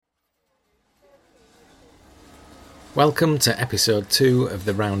Welcome to episode 2 of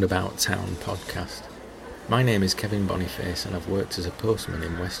the Roundabout Town podcast. My name is Kevin Boniface and I've worked as a postman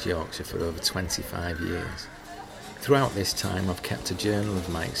in West Yorkshire for over 25 years. Throughout this time I've kept a journal of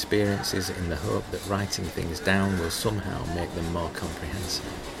my experiences in the hope that writing things down will somehow make them more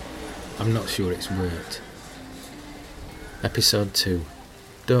comprehensive. I'm not sure it's worked. Episode 2.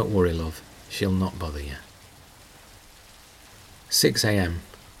 Don't worry, love, she'll not bother you. 6 a.m.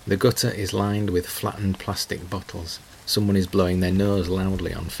 The gutter is lined with flattened plastic bottles. Someone is blowing their nose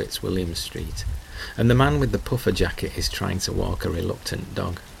loudly on Fitzwilliam Street, and the man with the puffer jacket is trying to walk a reluctant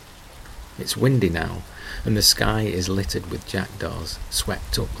dog. It's windy now, and the sky is littered with jackdaws,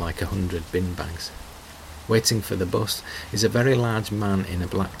 swept up like 100 bin bags. Waiting for the bus is a very large man in a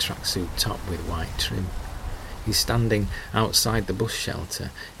black tracksuit top with white trim. He's standing outside the bus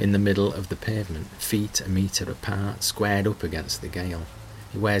shelter in the middle of the pavement, feet a metre apart, squared up against the gale.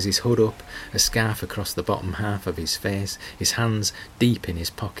 He wears his hood up, a scarf across the bottom half of his face, his hands deep in his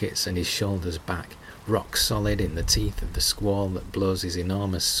pockets and his shoulders back, rock solid in the teeth of the squall that blows his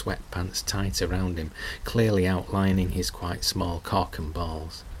enormous sweatpants tight around him, clearly outlining his quite small cock and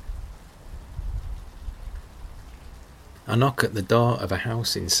balls. I knock at the door of a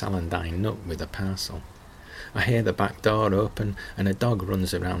house in Salandine Nook with a parcel. I hear the back door open and a dog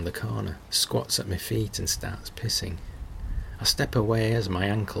runs around the corner, squats at my feet and starts pissing. I step away as my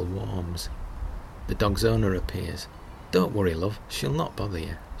ankle warms. The dog's owner appears. "Don't worry, love, she'll not bother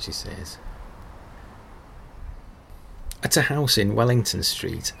you," she says. At a house in Wellington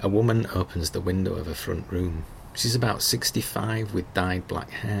Street, a woman opens the window of a front room. She's about 65 with dyed black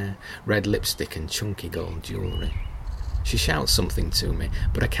hair, red lipstick and chunky gold jewellery. She shouts something to me,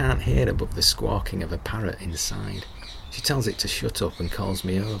 but I can't hear above the squawking of a parrot inside. She tells it to shut up and calls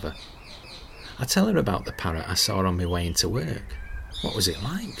me over. I tell her about the parrot I saw on my way into work. "What was it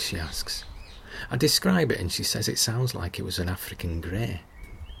like?" she asks. I describe it and she says it sounds like it was an African grey.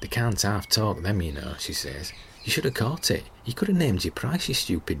 "They can't half talk them, you know," she says. "You should have caught it. You could have named your price, you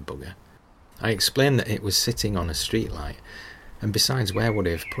stupid bugger." I explain that it was sitting on a street light, and besides, where would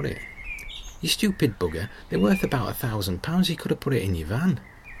I have put it? "You stupid bugger, they're worth about £1,000, you could have put it in your van."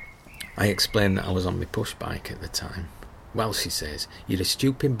 I explain that I was on my push bike at the time. "Well," she says, "you're a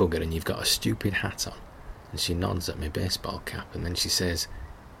stupid bugger and you've got a stupid hat on." And she nods at my baseball cap and then she says,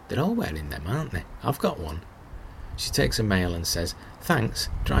 "They're all wearing them, aren't they? I've got one." She takes a mail and says, "Thanks,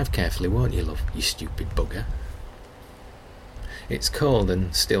 drive carefully, won't you, love, you stupid bugger." It's cold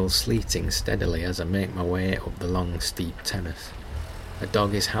and still sleeting steadily as I make my way up the long, steep terrace. A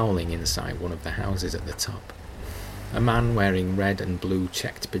dog is howling inside one of the houses at the top. A man wearing red and blue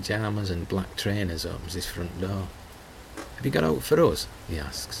checked pyjamas and black trainers opens his front door. "Have you got out for us?" he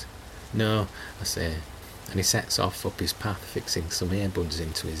asks. "No," I say, and he sets off up his path, fixing some earbuds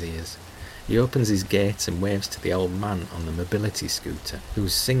into his ears. He opens his gate and waves to the old man on the mobility scooter,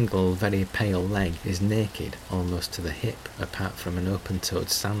 whose single, very pale leg is naked almost to the hip, apart from an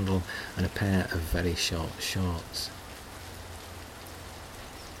open-toed sandal and a pair of very short shorts.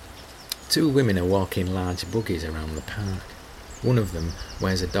 2 women are walking large buggies around the park. One of them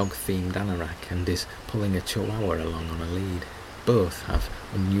wears a dog-themed anorak and is pulling a chihuahua along on a lead. Both have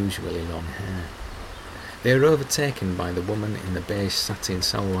unusually long hair. They are overtaken by the woman in the beige satin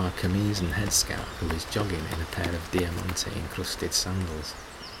salwar kameez and headscarf who is jogging in a pair of diamante-encrusted sandals.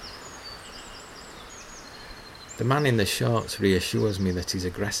 The man in the shorts reassures me that his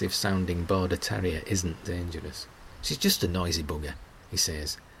aggressive-sounding border terrier isn't dangerous. "She's just a noisy bugger," he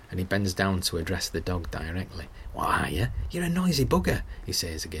says, and he bends down to address the dog directly. "What are you? You're a noisy bugger," he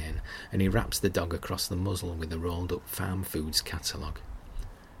says again, and he wraps the dog across the muzzle with a rolled-up farm foods catalogue.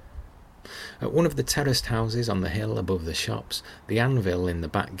 At one of the terraced houses on the hill above the shops, the anvil in the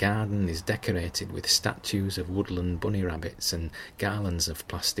back garden is decorated with statues of woodland bunny rabbits and garlands of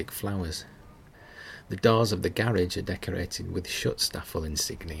plastic flowers. The doors of the garage are decorated with Schutzstaffel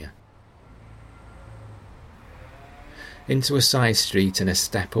insignia. Into a side street and a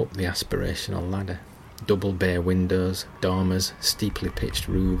step up the aspirational ladder. Double bay windows, dormers, steeply pitched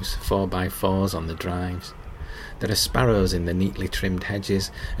roofs, 4x4s on the drives. There are sparrows in the neatly trimmed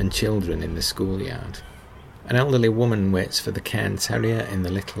hedges and children in the schoolyard. An elderly woman waits for the cairn terrier in the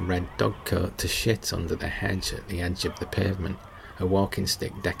little red dog coat to shit under the hedge at the edge of the pavement, her walking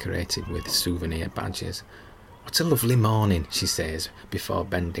stick decorated with souvenir badges. "What a lovely morning," she says, before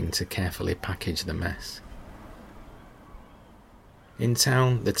bending to carefully package the mess. In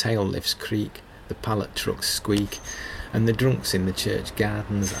town, the tail lifts creak, the pallet trucks squeak, and the drunks in the church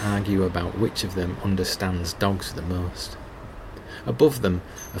gardens argue about which of them understands dogs the most. Above them,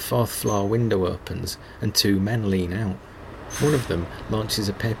 a 4th floor window opens, and 2 men lean out. One of them launches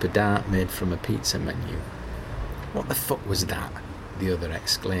a paper dart made from a pizza menu. "What the fuck was that?" the other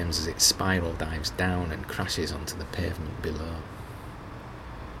exclaims as its spiral dives down and crashes onto the pavement below.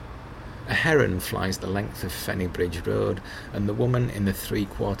 A heron flies the length of Fenny Bridge Road, and the woman in the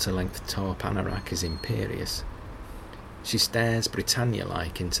 3/4 length taupe anorak is imperious. She stares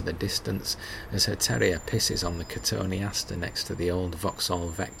Britannia-like into the distance as her terrier pisses on the Cotoneaster next to the old Vauxhall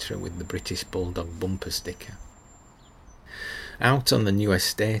Vectra with the British Bulldog bumper sticker. Out on the new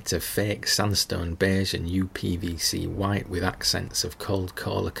estate of fake sandstone beige and UPVC white with accents of cold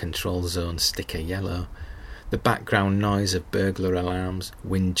caller control zone sticker yellow, the background noise of burglar alarms,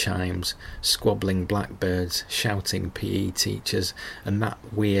 wind chimes, squabbling blackbirds, shouting PE teachers, and that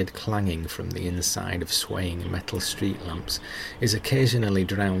weird clanging from the inside of swaying metal street lamps is occasionally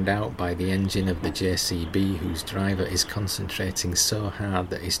drowned out by the engine of the JCB whose driver is concentrating so hard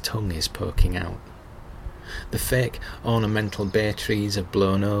that his tongue is poking out. The fake ornamental bay trees have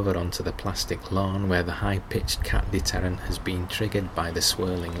blown over onto the plastic lawn where the high-pitched cat deterrent has been triggered by the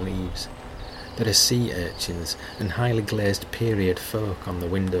swirling leaves. There are sea urchins and highly glazed period folk on the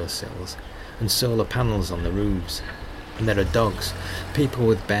windowsills, and solar panels on the roofs. And there are dogs. People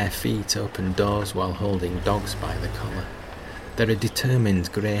with bare feet open doors while holding dogs by the collar. There are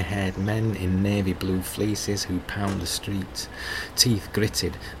determined grey-haired men in navy blue fleeces who pound the streets. Teeth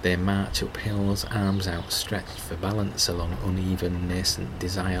gritted, they march up hills, arms outstretched for balance along uneven, nascent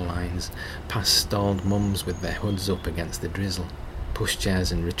desire lines, past stalled mums with their hoods up against the drizzle.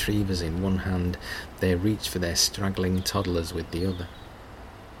 Pushchairs and retrievers in one hand, they reach for their straggling toddlers with the other.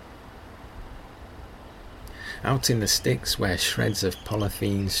 Out in the sticks, where shreds of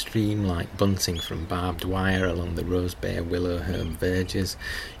polythene stream like bunting from barbed wire along the rosebay willow herb verges,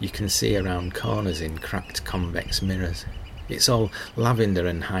 you can see around corners in cracked convex mirrors. It's all lavender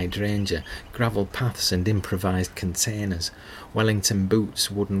and hydrangea, gravel paths and improvised containers, Wellington boots,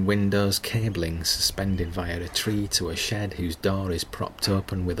 wooden windows, cabling suspended via a tree to a shed whose door is propped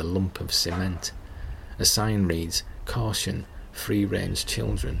open with a lump of cement. A sign reads, "Caution, free-range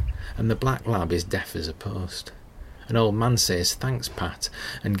children," and the black lab is deaf as a post. An old man says, "Thanks, Pat,"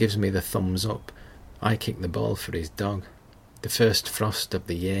 and gives me the thumbs up. I kick the ball for his dog. The first frost of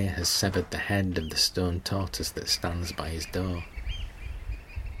the year has severed the head of the stone tortoise that stands by his door.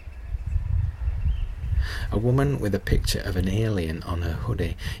 A woman with a picture of an alien on her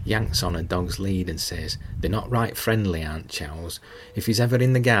hoodie yanks on a dog's lead and says, "They're not right friendly, Aunt Chows. If he's ever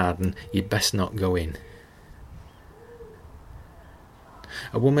in the garden, you'd best not go in."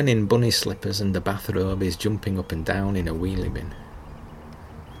 A woman in bunny slippers and a bathrobe is jumping up and down in a wheelie bin.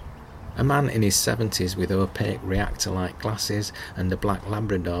 A man in his 70s with opaque reactor-like glasses and a black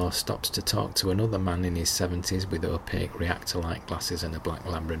Labrador stops to talk to another man in his 70s with opaque reactor-like glasses and a black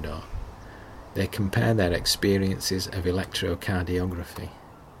Labrador. They compare their experiences of electrocardiography.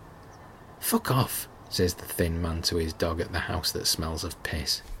 "Fuck off," says the thin man to his dog at the house that smells of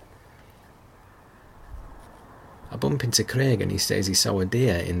piss. I bump into Craig and he says he saw a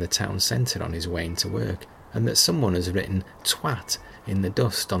deer in the town centre on his way into work, and that someone has written "twat" in the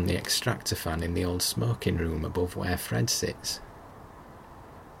dust on the extractor fan in the old smoking room above where Fred sits.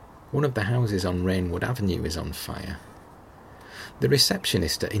 One of the houses on Rainwood Avenue is on fire. The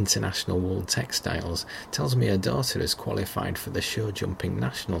receptionist at International Wool Textiles tells me her daughter has qualified for the show-jumping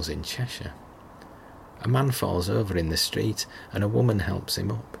nationals in Cheshire. A man falls over in the street and a woman helps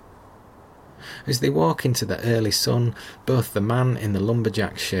him up. As they walk into the early sun, both the man in the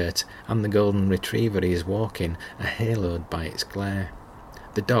lumberjack shirt and the golden retriever he is walking are haloed by its glare.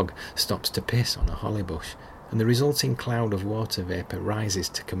 The dog stops to piss on a holly bush, and the resulting cloud of water vapour rises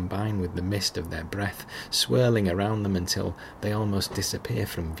to combine with the mist of their breath, swirling around them until they almost disappear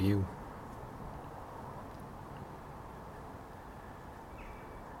from view.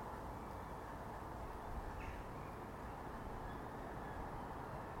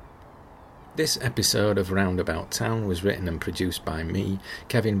 This episode of Roundabout Town was written and produced by me,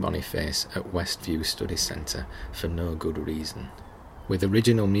 Kevin Boniface, at Westview Study Centre for no good reason, with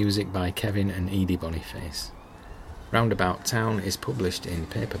original music by Kevin and Edie Boniface. Roundabout Town is published in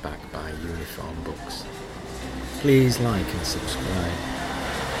paperback by Uniform Books. Please like and subscribe.